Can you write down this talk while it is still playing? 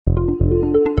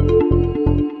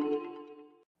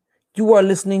You are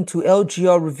listening to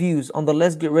LGR Reviews on the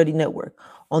Let's Get Ready Network.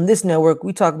 On this network,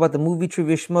 we talk about the movie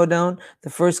trivia schmodown,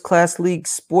 the first class league,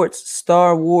 sports,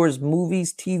 Star Wars,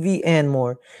 movies, TV, and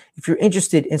more. If you're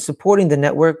interested in supporting the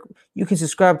network, you can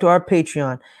subscribe to our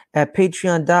Patreon at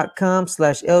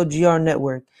patreon.com/LGR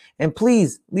Network. And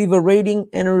please leave a rating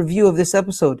and a review of this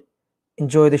episode.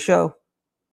 Enjoy the show.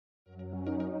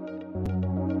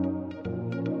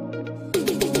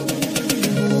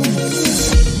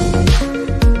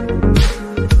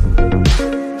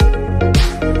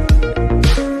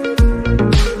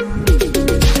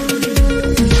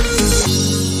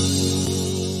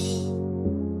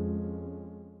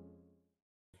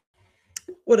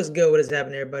 What is good? What is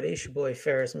happening, everybody? It's your boy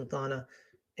Ferris Mathana,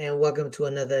 and welcome to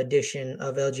another edition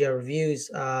of LGR Reviews.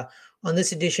 On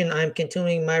this edition, I'm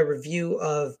continuing my review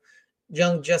of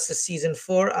Young Justice Season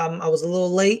 4. I was a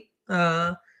little late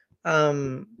with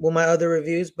my other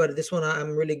reviews, but this one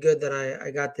I'm really good that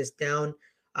I got this down.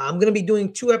 I'm going to be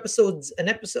doing two episodes an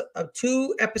episode.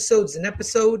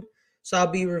 So I'll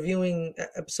be reviewing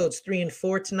episodes 3 and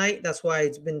 4 tonight. That's why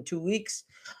it's been 2 weeks,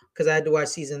 because I had to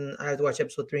watch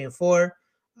episode 3 and 4.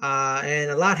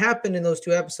 And a lot happened in those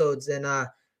 2 episodes, and I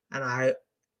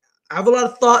have a lot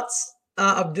of thoughts.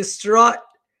 I'm distraught.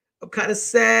 I'm kind of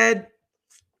sad.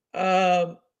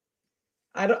 I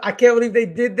can't believe they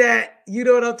did that. You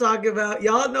know what I'm talking about.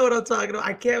 Y'all know what I'm talking about.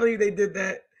 I can't believe they did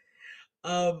that.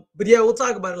 But yeah, we'll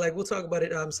talk about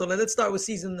it. So let's start with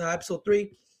episode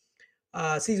 3.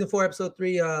 Season 4, episode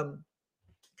 3. I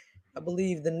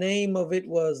believe the name of it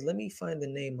was. Let me find the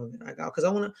name of it. Because I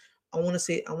want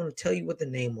to tell you what the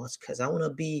name was, because I want to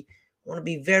be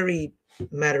very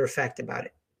matter of fact about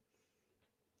it.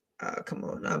 Come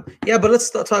on. Yeah, but let's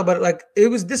talk about it. Like, it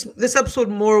was this episode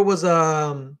more was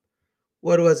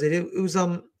what was it? It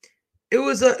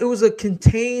was a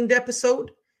contained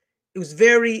episode. It was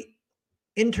very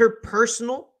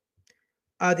interpersonal.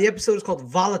 The episode is called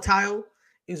Volatile.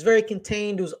 It was very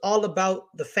contained. It was all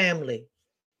about the family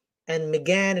and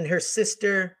Megan and her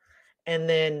sister, and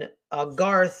then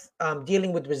Garth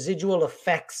dealing with residual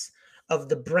effects of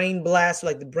the brain blast,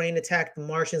 like the brain attack the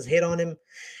Martians hit on him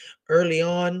early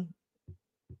on.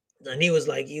 And he was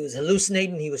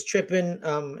hallucinating, he was tripping,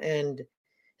 and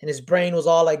his brain was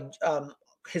all like,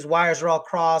 his wires were all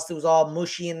crossed, it was all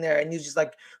mushy in there, and he was just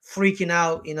like freaking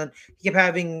out. He kept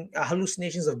having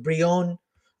hallucinations of Brion.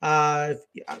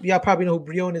 Y'all probably know who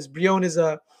Brion is. Brion is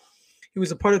he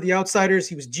was a part of the Outsiders.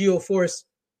 He was Geoforce.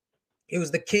 He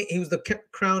was the king. He was the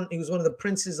crown. He was one of the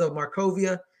princes of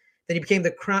Markovia. Then he became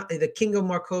the king of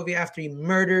Markovia after he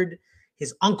murdered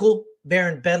his uncle,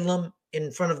 Baron Bedlam,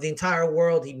 in front of the entire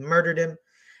world. He murdered him,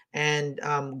 and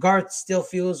Garth still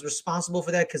feels responsible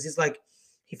for that, because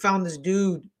he found this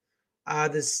dude.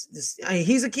 He's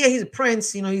a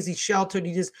prince. He's sheltered.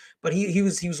 But he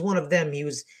was one of them. He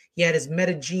had his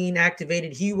meta gene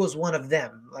activated. He was one of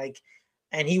them.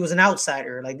 And he was an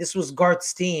outsider. Like, this was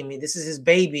Garth's team. This is his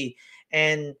baby.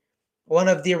 And one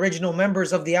of the original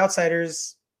members of the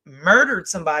Outsiders murdered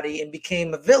somebody and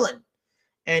became a villain.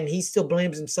 And he still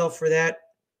blames himself for that.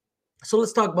 So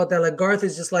let's talk about that. Like, Garth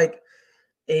is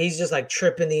he's just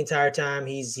tripping the entire time.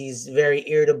 He's very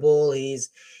irritable. He's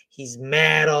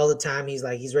mad all the time. He's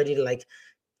ready to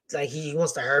he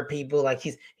wants to hurt people. Like,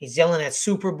 he's yelling at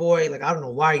Superboy. Like, I don't know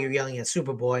why you're yelling at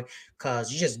Superboy,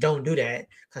 because you just don't do that.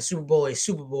 Because Superboy is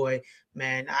Superboy,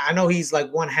 man. I know he's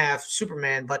like one half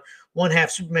Superman, but one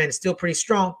half Superman is still pretty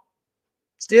strong.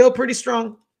 So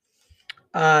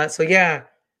yeah.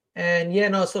 And yeah,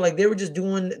 no, so they were just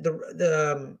doing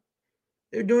they're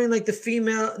doing the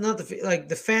female, not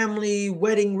the family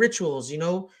wedding rituals,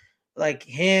 like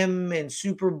him and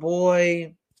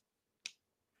Superboy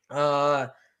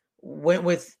went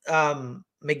with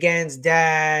McGann's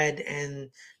dad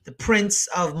and the Prince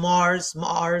of Mars.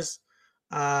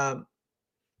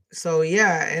 So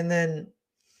yeah, and then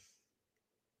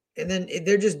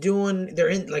they're just doing. They're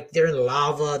in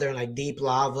lava. They're in deep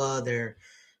lava.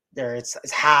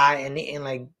 It's high and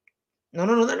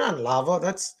no, they're not in lava.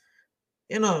 That's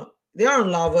they are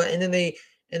in lava, and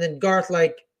then Garth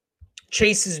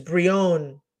chases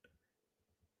Brion.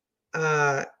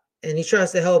 And he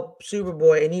tries to help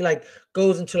Superboy, and he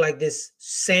goes into this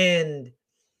sandstorm,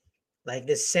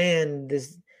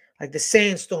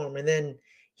 and then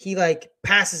he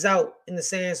passes out in the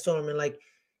sandstorm, and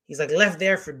he's left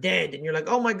there for dead, and you're like,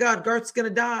 oh my God, Garth's gonna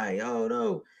die. Oh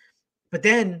no. But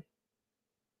then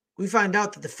we find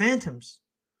out that the Phantoms,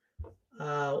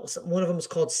 one of them is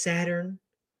called Saturn,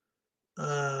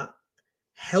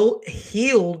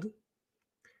 healed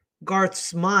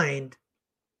Garth's mind.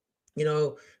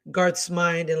 Garth's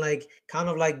mind, and kind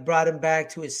of brought him back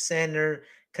to his center,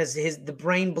 because the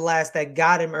brain blast that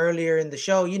got him earlier in the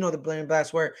show. You know the brain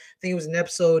blast where I think it was in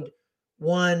episode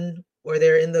 1 where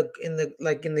they're in the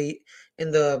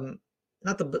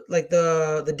not the like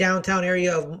the downtown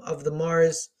area of the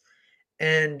Mars,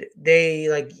 and they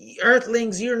like,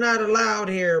 Earthlings, you're not allowed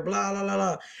here, blah blah blah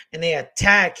blah, and they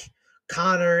attack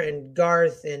Connor and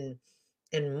Garth and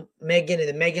Megan, and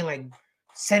then Megan like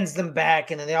sends them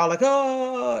back, and then they all like,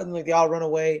 oh, and like they all run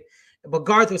away. But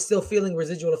Garth was still feeling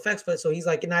residual effects, but so he's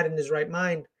like not in his right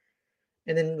mind.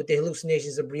 And then with the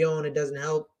hallucinations of Brion, it doesn't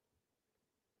help.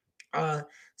 Uh,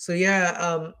 so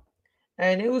yeah,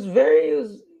 and it was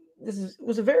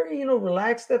a very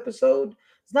relaxed episode.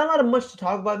 There's not a lot of much to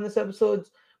talk about in this episode,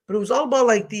 but it was all about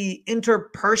like the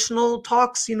interpersonal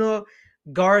talks.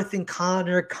 Garth and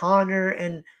Connor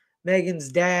and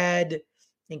Megan's dad,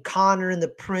 and Connor and the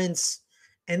prince,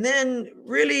 and then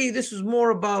really this was more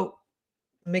about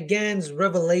McGann's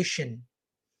revelation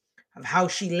of how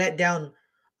she let down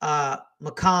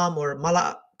Makam or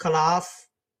Malakalaf.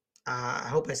 I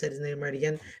hope I said his name right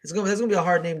again. That's gonna be a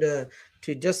hard name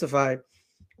to justify.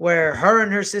 Where her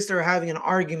and her sister are having an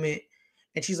argument,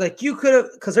 and she's like, "You could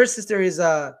have," because her sister is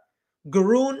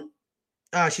Garoon.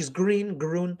 She's green,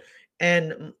 Garoon,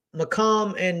 and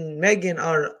Makam and Megan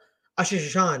are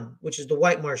Ashashan, which is the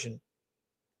white Martian,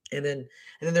 and then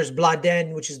there's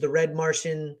Bladen, which is the red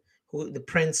Martian, who the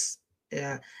prince.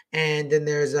 Yeah, and then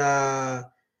there's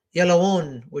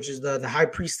Yellowon, which is the high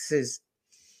priestess.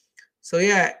 So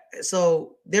yeah,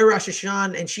 so they're Rosh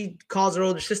Hashan, and she calls her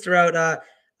older sister out,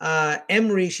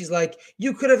 Emery. She's like,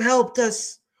 "You could have helped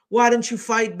us. Why didn't you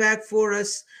fight back for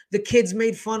us? The kids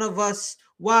made fun of us.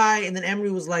 Why?" And then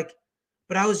Emery was like,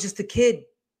 "But I was just a kid.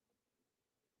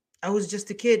 I was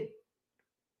just a kid.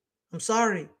 I'm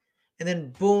sorry." And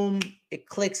then boom, it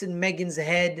clicks in Megan's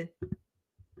head.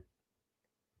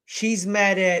 She's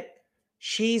mad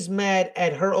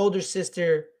at her older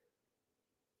sister.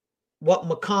 What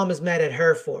Makam is mad at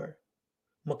her for.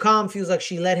 Makam feels like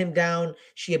she let him down.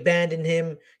 She abandoned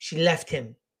him. She left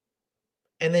him.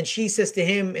 And then she says to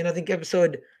him in, I think,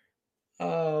 episode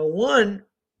 1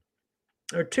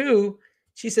 or 2,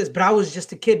 she says, "But I was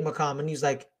just a kid, Makam." And he's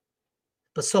like,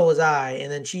 "But so was I."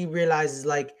 And then she realizes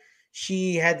like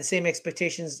she had the same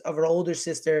expectations of her older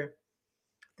sister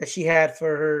that she had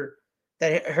for her,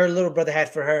 that her little brother had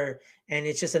for her. And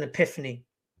it's just an epiphany,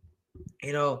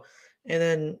 you know. And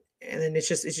then it's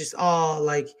just all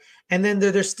like, and then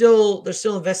they're still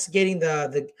investigating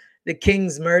the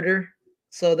king's murder.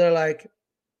 So they're like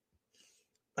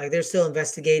they're still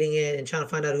investigating it and trying to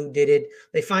find out who did it.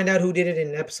 They find out who did it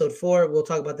in episode 4. We'll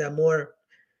talk about that more.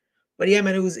 But yeah,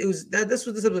 man, it was this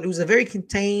was this episode. It was a very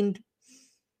contained,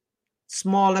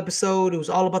 small episode. It was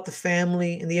all about the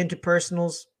family and the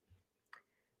interpersonals.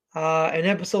 An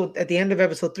episode at the end of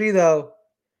episode 3, though,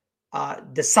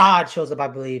 Desaad shows up. I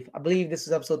believe this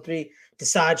is episode 3.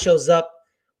 Desaad shows up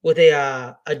with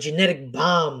a genetic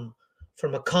bomb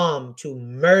from Makam to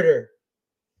murder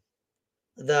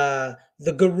the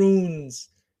Garoons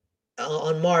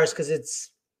on Mars, because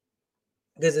it's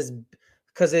what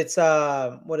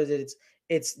is it?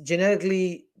 It's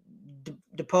genetically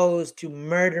deposed to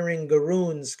murdering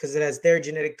Garoons because it has their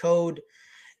genetic code,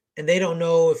 and they don't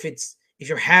know if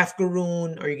you're half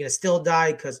Garoon or you're gonna still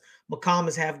die because Makam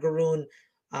is half Garoon,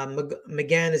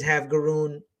 McGann is half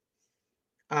Garoon.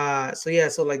 So yeah,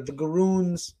 so like the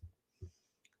Garoons,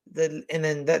 and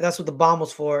then that's what the bomb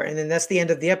was for, and then that's the end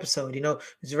of the episode.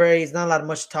 It's not a lot of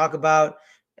much to talk about.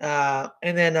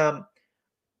 And then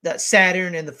that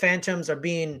Saturn and the Phantoms are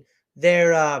being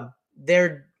their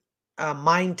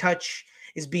mind touch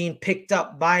is being picked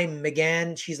up by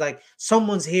McGann. She's like,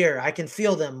 "Someone's here. I can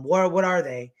feel them. What are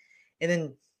they?" And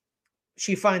then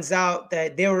she finds out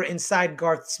that they were inside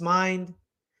Garth's mind.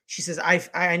 She says,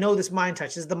 I know this mind touch.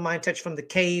 This is the mind touch from the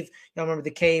cave. Y'all remember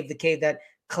the cave that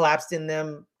collapsed in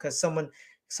them because someone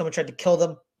tried to kill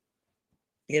them.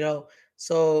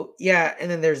 So yeah, and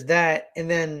then there's that. And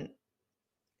then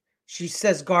she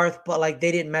says, Garth, but like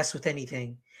they didn't mess with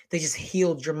anything. They just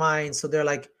healed your mind. So they're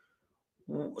like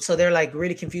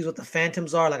really confused what the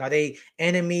Phantoms are. Like, are they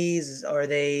enemies? Are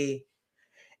they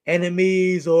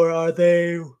enemies, or are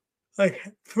they like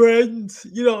friends?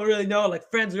 You don't really know. Like,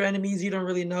 friends or enemies, you don't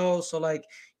really know. So like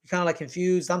you're kind of like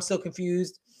confused. I'm still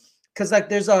confused because like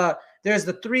there's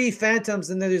the 3 Phantoms,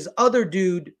 and then there's other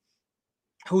dude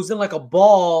who's in like a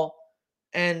ball,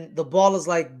 and the ball is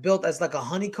like built as like a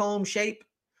honeycomb shape.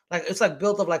 Like it's like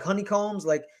built of like honeycombs,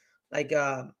 like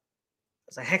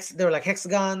it's like they were like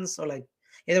hexagons, or like,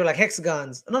 yeah, they were like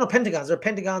hexagons. No, pentagons. They're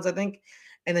pentagons, I think.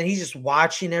 And then he's just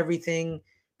watching everything,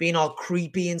 being all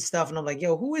creepy and stuff. And I'm like,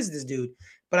 yo, who is this dude?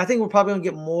 But I think we're probably gonna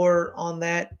get more on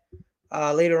that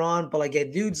later on. But like, yeah,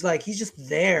 dude's like, he's just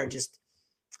there, just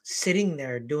sitting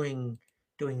there doing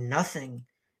nothing,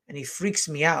 and he freaks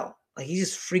me out. Like, he's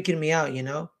just freaking me out, you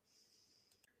know.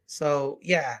 So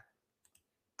yeah,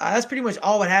 that's pretty much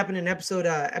all what happened in episode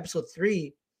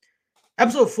 3.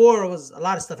 Episode 4 was a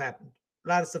lot of stuff happened. A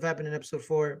lot of stuff happened in episode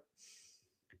 4.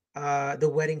 The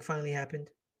wedding finally happened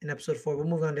in episode 4. We'll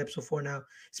move on to episode 4 now.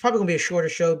 It's probably gonna be a shorter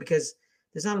show because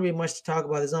there's not really much to talk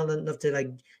about. There's not enough to like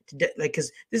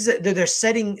because this is they're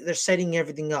setting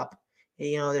everything up.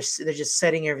 You know, they're just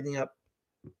setting everything up.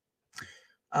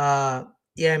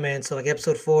 Yeah, man. So like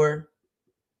episode 4,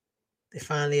 they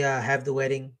finally have the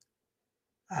wedding.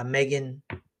 Megan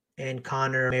and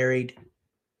Connor are married.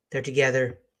 They're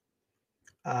together.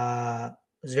 It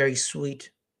was very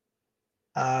sweet.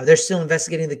 They're still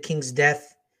investigating the king's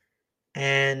death,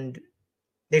 and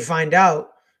they find out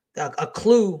a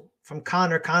clue from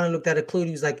Connor. Connor looked at a clue. And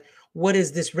he was like, "What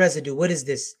is this residue? What is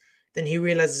this?" Then he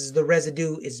realizes the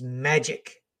residue is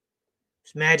magic.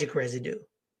 It's magic residue,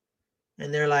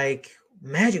 and they're like,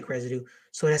 "Magic residue."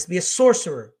 So it has to be a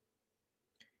sorcerer.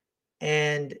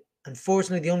 And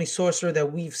unfortunately, the only sorcerer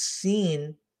that we've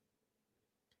seen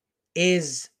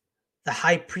is the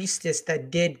high priestess that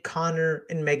did Connor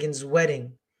and Megan's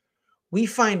wedding. We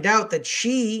find out that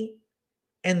she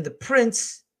and the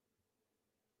prince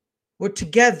were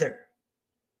together.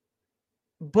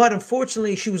 But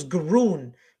unfortunately, she was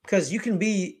Garoon, because you can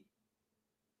be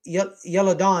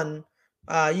Yellow Dawn.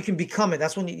 You can become it.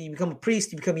 That's when you become a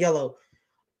priest, you become yellow.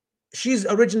 She's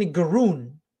originally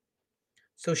Garoon.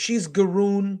 So she's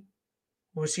Garoon.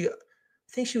 Or she, I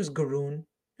think she was Garoon.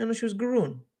 I know she was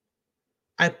Garoon.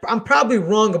 I'm probably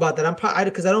wrong about that. I'm probably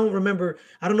because I don't remember.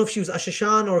 I don't know if she was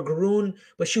Ashashan or Garoon,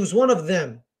 but she was one of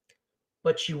them.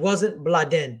 But she wasn't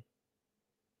Bladen.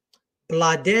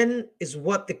 Bladen is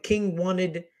what the king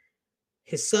wanted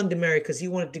his son to marry, because he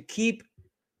wanted to keep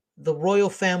the royal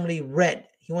family red.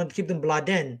 He wanted to keep them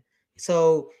Bladen.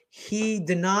 So the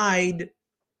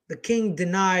king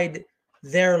denied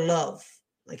their love.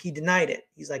 Like, he denied it.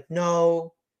 He's like,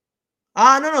 no.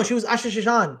 No, she was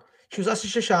Ashashan. She was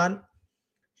Ashashan.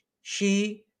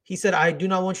 He said, I do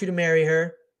not want you to marry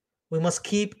her. We must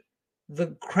keep the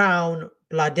crown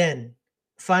Bladen.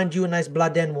 Find you a nice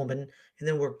Bladen woman, and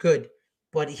then we're good.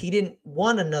 But he didn't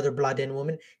want another Bladen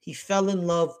woman. He fell in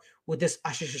love with this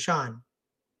Ashashan.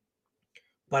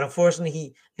 But unfortunately,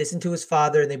 he listened to his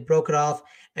father, and they broke it off.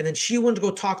 And then she wanted to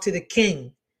go talk to the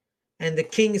king. And the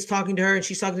king is talking to her, and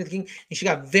she's talking to the king, and she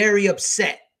got very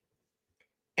upset.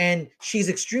 And she's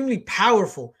extremely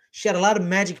powerful. She had a lot of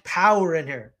magic power in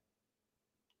her.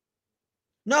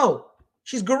 No,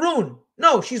 she's Garoon.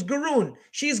 No, she's Garoon.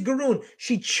 She's Garoon.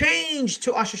 She changed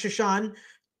to Ashashan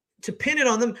to pin it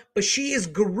on them, but she is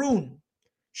Garoon.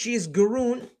 She is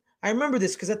Garoon. I remember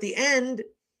this because at the end,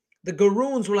 the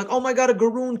Garoons were like, oh my God, a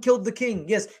Garoon killed the king.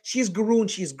 Yes, she's Garoon.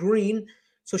 She's green.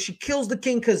 So she kills the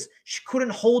king because she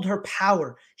couldn't hold her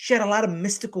power. She had a lot of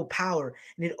mystical power,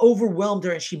 and it overwhelmed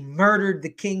her, and she murdered the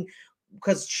king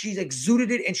because she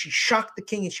exuded it, and she shocked the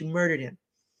king, and she murdered him.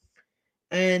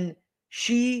 And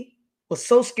she was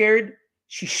so scared,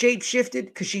 she shapeshifted,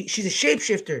 because she's a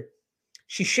shapeshifter.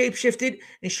 She shapeshifted,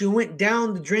 and she went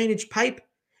down the drainage pipe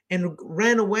and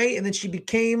ran away, and then she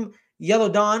became Yellow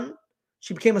Dawn.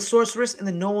 She became a sorceress, and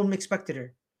then no one expected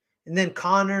her. And then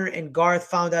Connor and Garth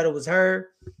found out it was her.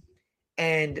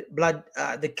 And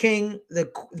the king, the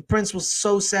prince was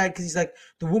so sad because he's like,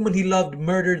 the woman he loved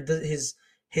murdered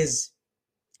his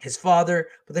father.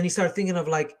 But then he started thinking of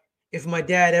like, if my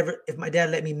dad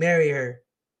let me marry her,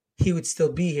 he would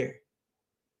still be here.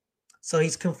 So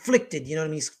he's conflicted, you know what I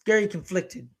mean? He's very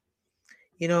conflicted,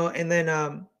 you know. And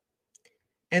then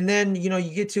you know,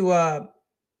 you get to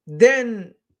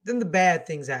then the bad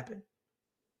things happen.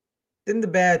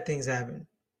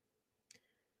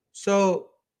 So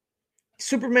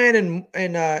Superman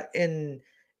and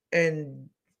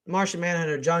Martian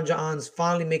Manhunter, John Johns,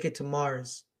 finally make it to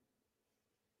Mars.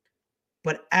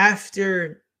 But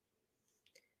after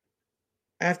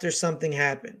something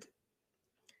happened.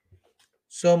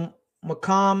 So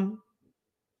Macomb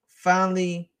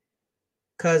finally,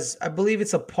 because I believe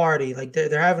it's a party, like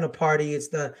they're having a party. It's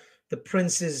the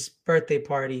prince's birthday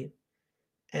party,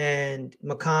 and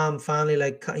Macomb finally,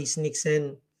 like, he sneaks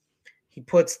in. He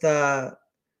puts the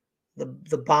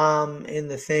bomb in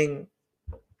the thing,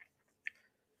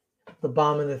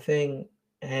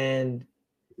 and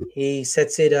he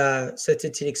sets it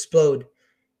to explode.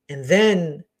 And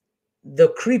then the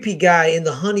creepy guy in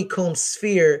the honeycomb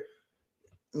sphere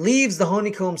leaves the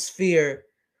honeycomb sphere,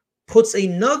 puts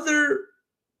another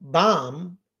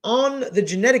bomb on the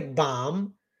genetic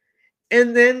bomb,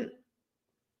 and then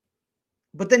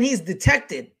But then he's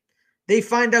detected. They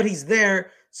find out he's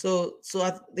there.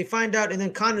 They find out, and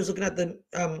then Connor's looking at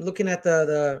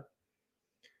the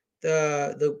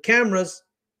cameras,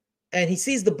 and he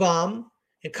sees the bomb,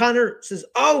 and Connor says,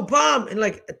 "Oh, bomb!" and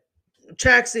like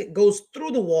tracks it, goes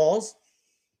through the walls,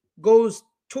 goes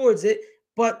towards it,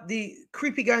 but the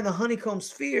creepy guy in the honeycomb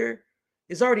sphere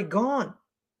is already gone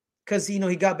because he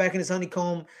got back in his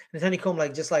honeycomb, and his honeycomb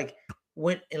just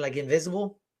went and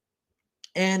invisible,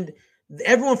 and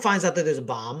everyone finds out that there's a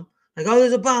bomb. Like, oh,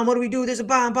 there's a bomb. What do we do? There's a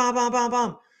bomb, bomb, bomb, bomb,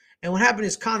 bomb. And what happened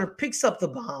is Connor picks up the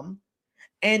bomb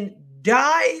and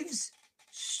dives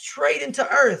straight into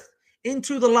Earth,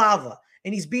 into the lava,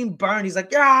 and he's being burned. He's like,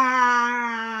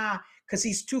 yeah, because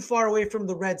he's too far away from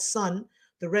the red sun.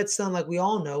 The red sun, like we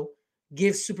all know,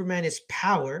 gives Superman his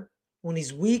power. When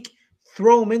he's weak,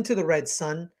 throw him into the red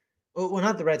sun. Well,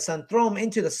 not the red sun. Throw him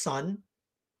into the sun,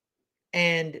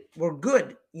 and we're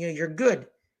good. You're good.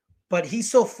 But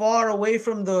he's so far away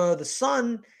from the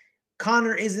sun,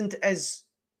 Connor isn't as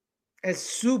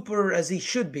super as he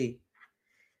should be.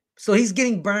 So he's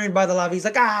getting burned by the lava. He's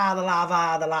like, the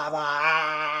lava, the lava,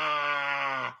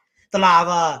 the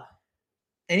lava.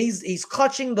 And he's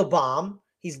clutching the bomb.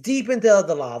 He's deep into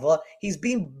the lava. He's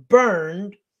being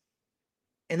burned.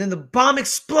 And then the bomb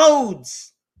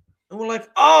explodes. And we're like,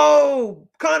 oh,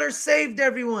 Connor saved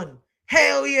everyone.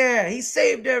 Hell yeah, he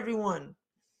saved everyone.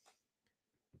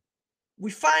 We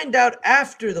find out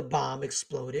after the bomb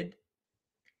exploded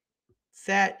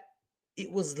that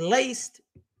it was laced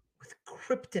with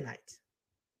kryptonite.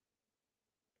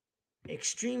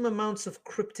 Extreme amounts of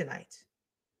kryptonite.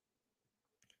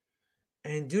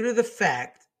 And due to the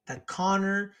fact that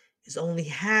Connor is only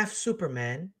half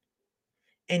Superman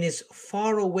and is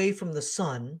far away from the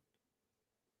sun,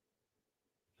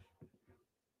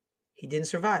 he didn't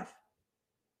survive.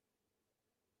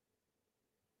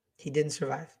 He didn't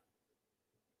survive.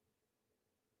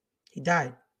 He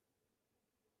died.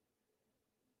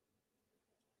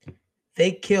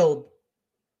 They killed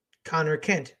Connor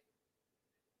Kent.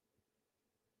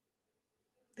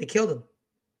 They killed him.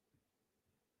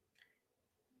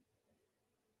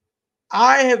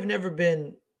 I've never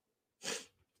been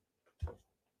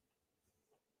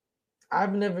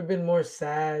more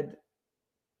sad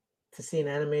to see an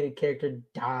animated character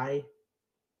die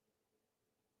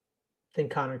than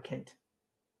Connor Kent.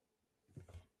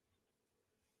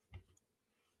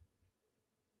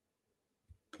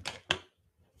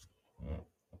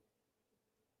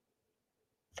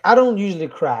 I don't usually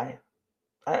cry.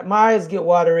 My eyes get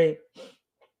watery.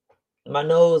 My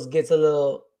nose gets a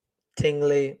little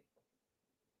tingly.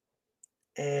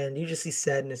 And you just see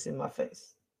sadness in my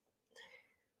face.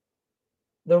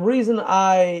 The reason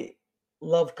I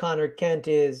love Connor Kent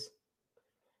is,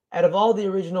 out of all the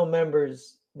original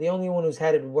members, the only one who's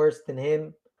had it worse than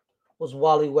him was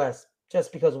Wally West,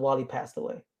 just because Wally passed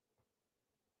away.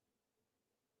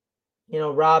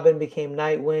 Robin became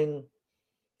Nightwing.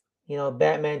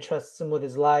 Batman trusts him with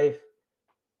his life.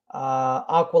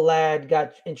 Aqualad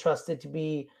got entrusted to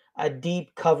be a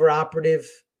deep cover operative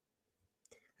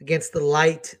against the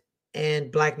Light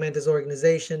and Black Manta's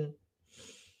organization.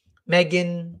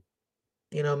 Megan,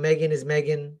 Megan is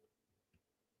Megan.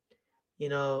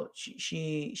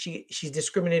 She's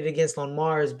discriminated against on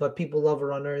Mars, but people love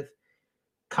her on Earth.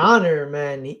 Connor,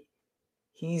 man,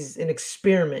 he's an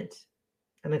experiment.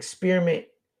 An experiment.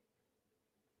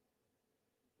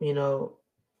 A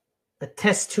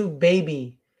test tube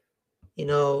baby.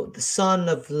 The son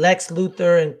of Lex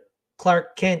Luthor and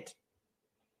Clark Kent.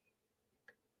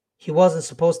 He wasn't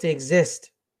supposed to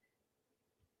exist.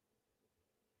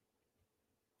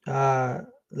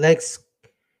 Lex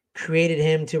created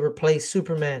him to replace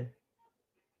Superman.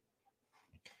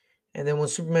 And then when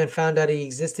Superman found out he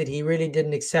existed, he really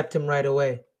didn't accept him right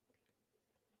away.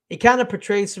 He kind of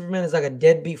portrayed Superman as like a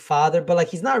deadbeat father, but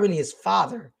he's not really his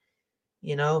father.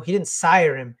 He didn't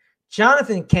sire him.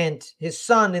 Jonathan Kent, his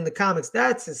son in the comics,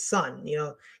 that's his son.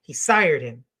 He sired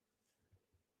him.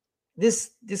 This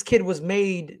kid was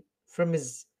made from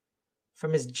his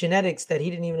genetics that he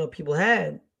didn't even know people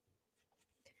had.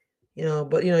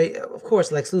 But of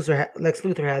course, Lex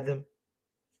Luthor had them.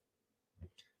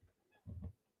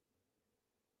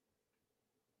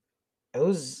 It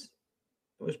was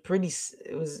pretty sad.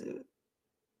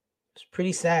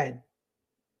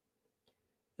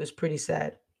 It was pretty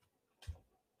sad.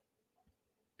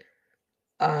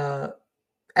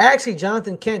 Actually,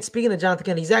 Jonathan Kent. Speaking of Jonathan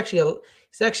Kent, he's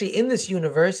actually in this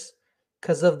universe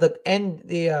because of the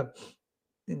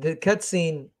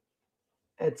cutscene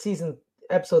at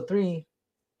episode 3.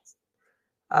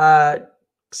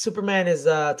 Superman is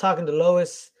talking to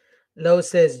Lois Lois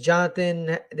says,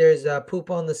 Jonathan, there's poop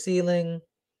on the ceiling.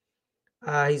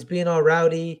 He's being all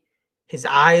rowdy. His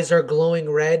eyes are glowing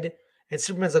red. And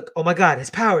Superman's like, oh my God, his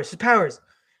powers, his powers.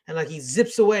 And like he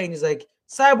zips away and he's like,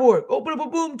 Cyborg, open up a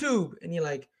boom tube. And you're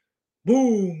like,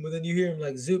 boom. And then you hear him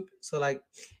like zoop. So, like,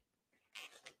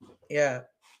 yeah,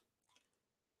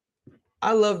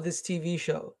 I love this TV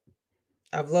show.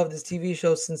 I've loved this TV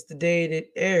show since the day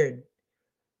it aired.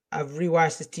 I've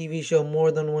rewatched this TV show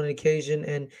more than one occasion,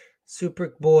 and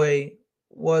Superboy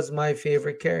was my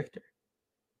favorite character.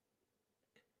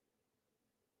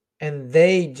 And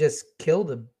they just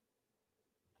killed him.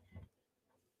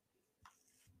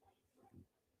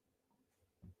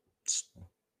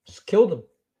 Just killed him.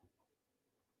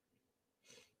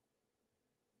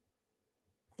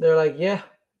 They're like, yeah,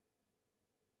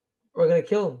 we're going to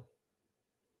kill him.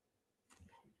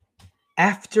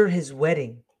 After his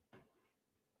wedding,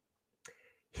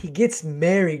 he gets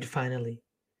married finally.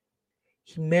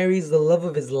 He marries the love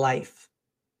of his life.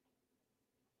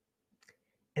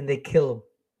 And they kill him.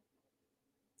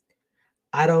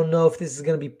 I don't know if this is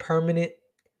going to be permanent.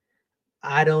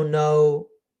 I don't know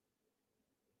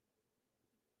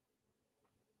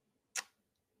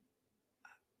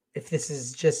if this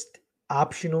is just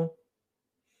optional.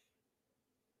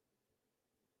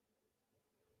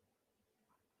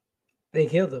 They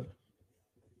killed him.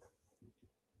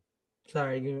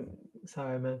 Sorry,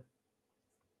 man.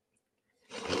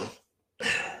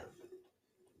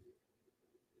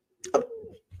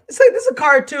 It's like this is a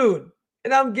cartoon,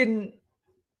 and I'm getting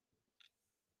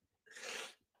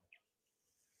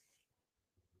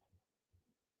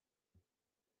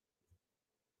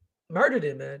murdered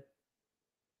him, man.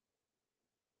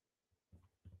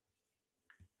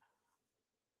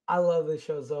 I love this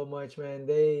show so much, man.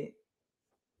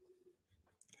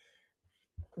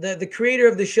 The creator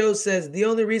of the show says the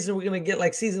only reason we're gonna get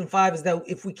like season 5 is that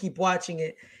if we keep watching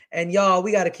it, and y'all,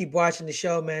 we got to keep watching the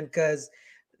show, man, because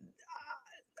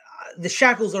the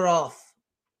shackles are off.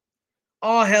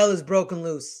 All hell is broken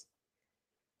loose.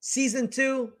 Season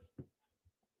 2,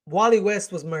 Wally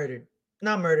West was murdered.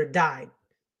 Not murdered, died.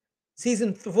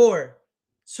 Season 4,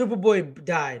 Superboy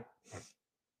died.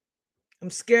 I'm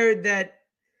scared that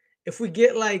if we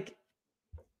get like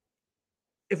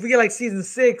season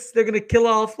 6, they're gonna kill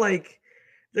off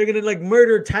they're gonna like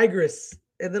murder Tigress,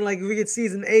 and then like if we get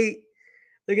season 8,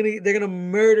 they're gonna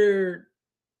murder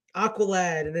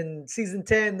Aqualad, and then season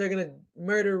 10 they're gonna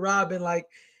murder Robin. Like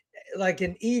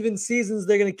in even seasons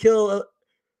they're gonna kill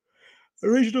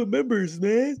original members,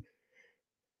 man.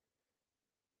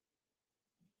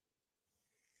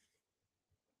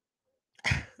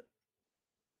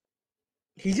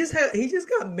 He just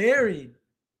got married.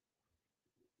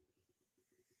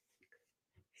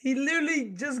 He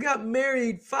literally just got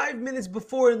married 5 minutes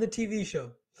before in the TV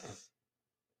show.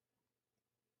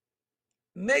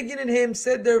 Megan and him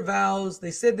said their vows.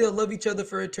 They said they'll love each other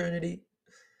for eternity.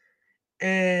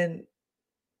 And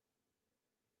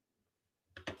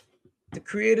the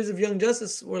creators of Young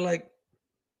Justice were like,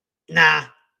 nah,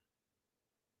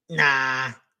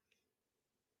 nah,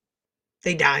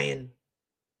 they dying.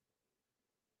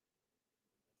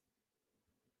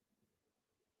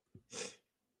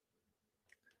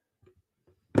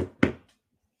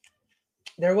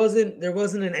 There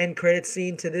wasn't an end credit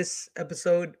scene to this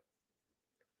episode.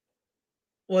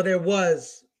 Well, there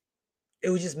was. It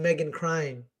was just Megan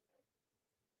crying.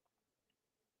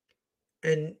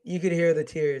 And you could hear the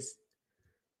tears.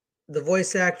 The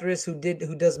voice actress who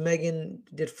does Megan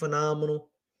did phenomenal.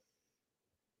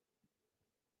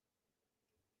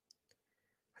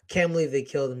 I can't believe they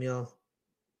killed him, y'all.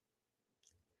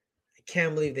 I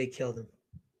can't believe they killed him.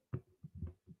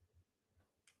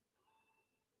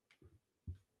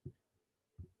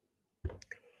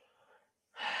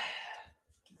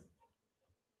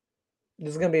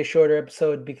 This is gonna be a shorter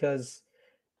episode because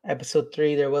episode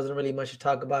 3 there wasn't really much to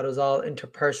talk about. It was all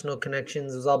interpersonal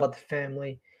connections. It was all about the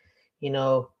family. You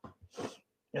know,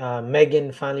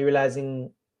 Megan finally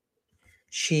realizing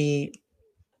she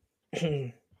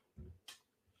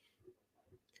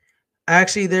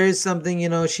actually there is something.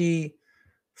 She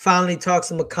finally talks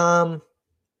to McCom,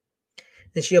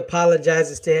 and she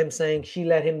apologizes to him, saying she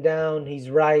let him down.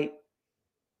 He's right.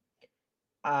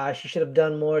 She should have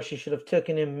done more. She should have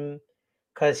taken him,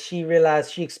 because she realized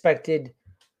she expected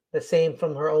the same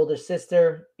from her older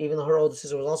sister, even though her older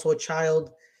sister was also a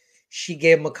child. She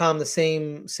gave McCom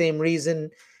the same reason,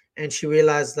 and she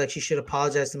realized like she should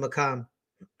apologize to McCom.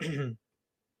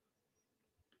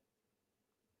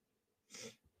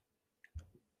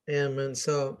 Yeah, man.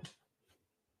 So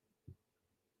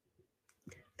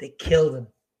they killed him.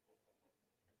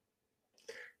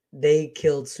 They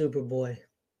killed Superboy.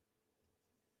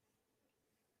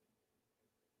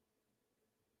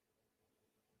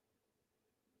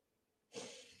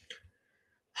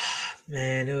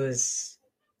 Man, it was.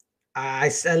 I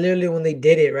literally when they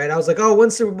did it, right? I was like, oh,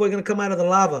 when's Superboy gonna come out of the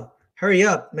lava? Hurry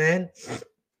up, man!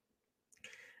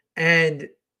 And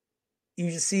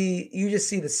you just see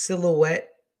the silhouette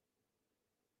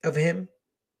of him,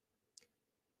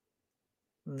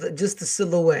 just the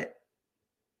silhouette,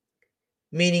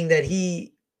 meaning that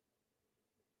he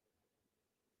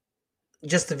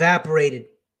just evaporated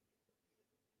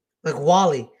like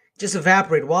Wally, just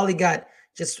evaporated. Wally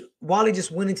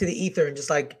just went into the ether and just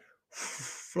like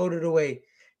floated away.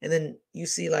 And then you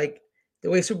see like the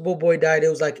way Super Boy died, it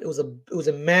was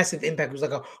a massive impact. It was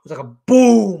like a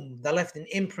boom that left an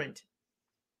imprint,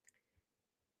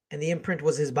 and the imprint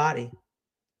was his body.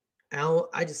 And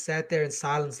I just sat there in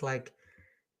silence, like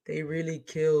they really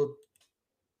killed.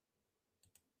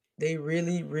 They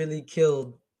really, really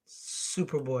killed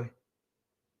Superboy.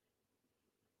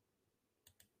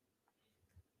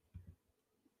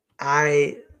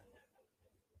 I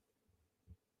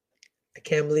I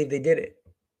can't believe they did it.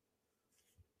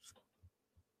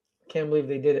 Can't believe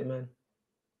they did it, man.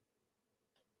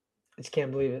 I just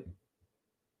can't believe it.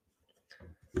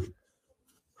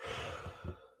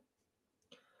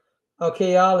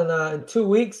 Okay, y'all. In 2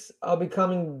 weeks, I'll be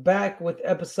coming back with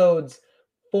episodes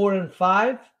 4 and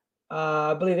 5.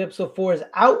 I believe episode 4 is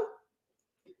out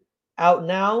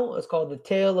now. It's called The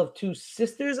Tale of Two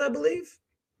Sisters, I believe.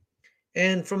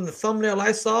 And from the thumbnail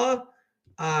I saw,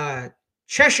 uh,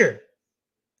 Cheshire.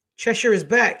 Cheshire is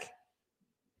back.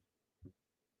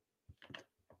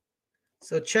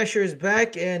 So Cheshire is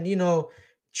back, and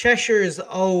Cheshire is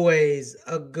always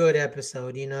a good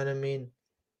episode. You know what I mean?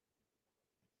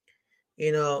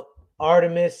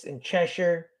 Artemis and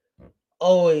Cheshire,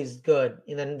 always good.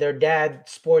 Their dad,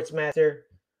 sportsmaster,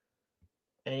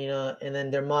 and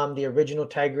then their mom, the original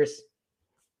tigress.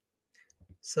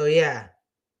 So yeah,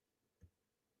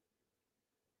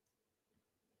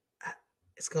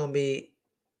 it's gonna be.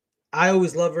 I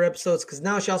always love her episodes because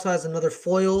now she also has another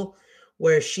foil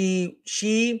where she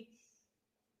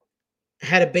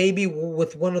had a baby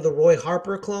with one of the Roy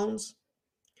Harper clones.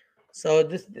 So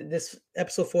this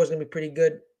episode 4 is gonna be pretty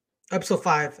good. Episode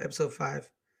 5.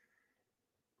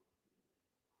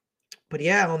 But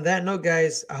yeah, on that note,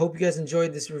 guys, I hope you guys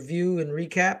enjoyed this review and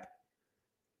recap.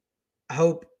 I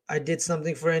hope I did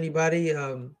something for anybody.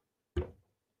 I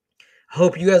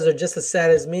hope you guys are just as sad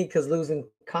as me because losing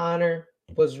Connor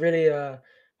was really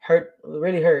hurt.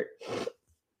 Really hurt.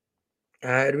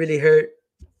 It really hurt.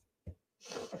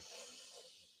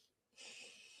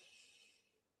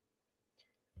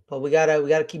 But we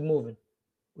gotta keep moving.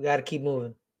 We gotta keep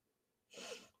moving.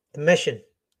 The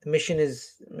mission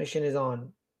is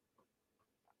on.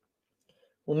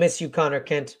 We'll miss you, Connor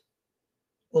Kent.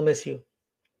 We'll miss you.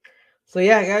 So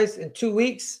yeah, guys, in 2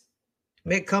 weeks,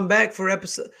 make come back for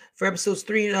episodes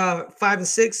 3, 5, and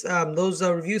 6. Those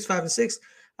reviews 5 and 6.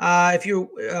 If you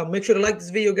make sure to like this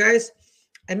video, guys,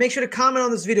 and make sure to comment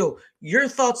on this video your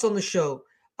thoughts on the show.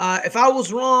 If I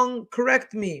was wrong,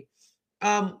 correct me.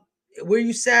 Were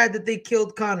you sad that they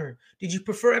killed Connor? Did you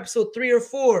prefer episode 3 or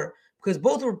 4? Because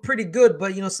both were pretty good,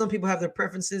 but some people have their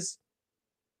preferences.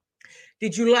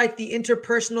 Did you like the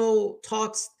interpersonal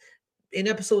talks in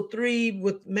episode 3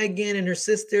 with Megan and her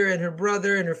sister and her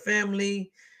brother and her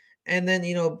family? And then,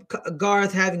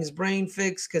 Garth having his brain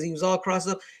fixed because he was all crossed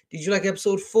up. Did you like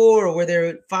episode 4 where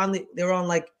they were on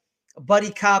like a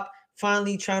buddy cop,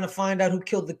 finally trying to find out who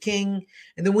killed the king?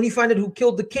 And then when you find out who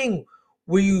killed the king,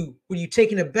 were you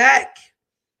taken aback?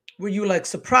 Were you like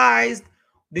surprised?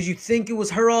 Did you think it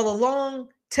was her all along?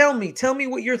 Tell me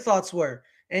what your thoughts were.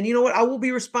 And you know what? I will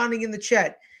be responding in the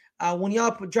chat. When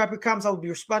y'all drop your comments, I will be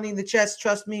responding in the chats.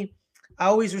 Trust me. I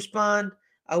always respond.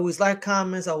 I always like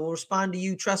comments. I will respond to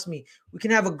you. Trust me. We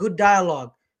can have a good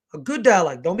dialogue. A good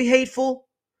dialogue. Don't be hateful.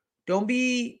 Don't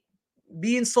be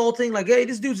insulting. Like, hey,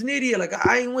 this dude's an idiot. Like,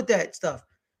 I ain't with that stuff.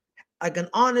 Like an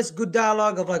honest, good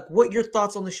dialogue of like what your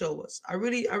thoughts on the show was. I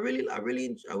would really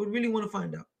want to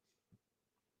find out.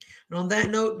 And on that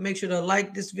note, make sure to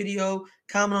like this video,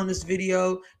 comment on this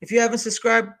video. If you haven't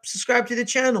subscribed to the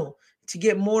channel to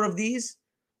get more of these.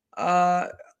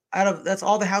 That's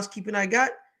all the housekeeping I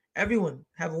got. Everyone,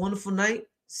 have a wonderful night.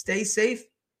 Stay safe.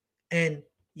 And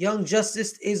Young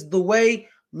Justice is the way.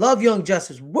 Love Young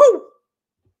Justice. Woo!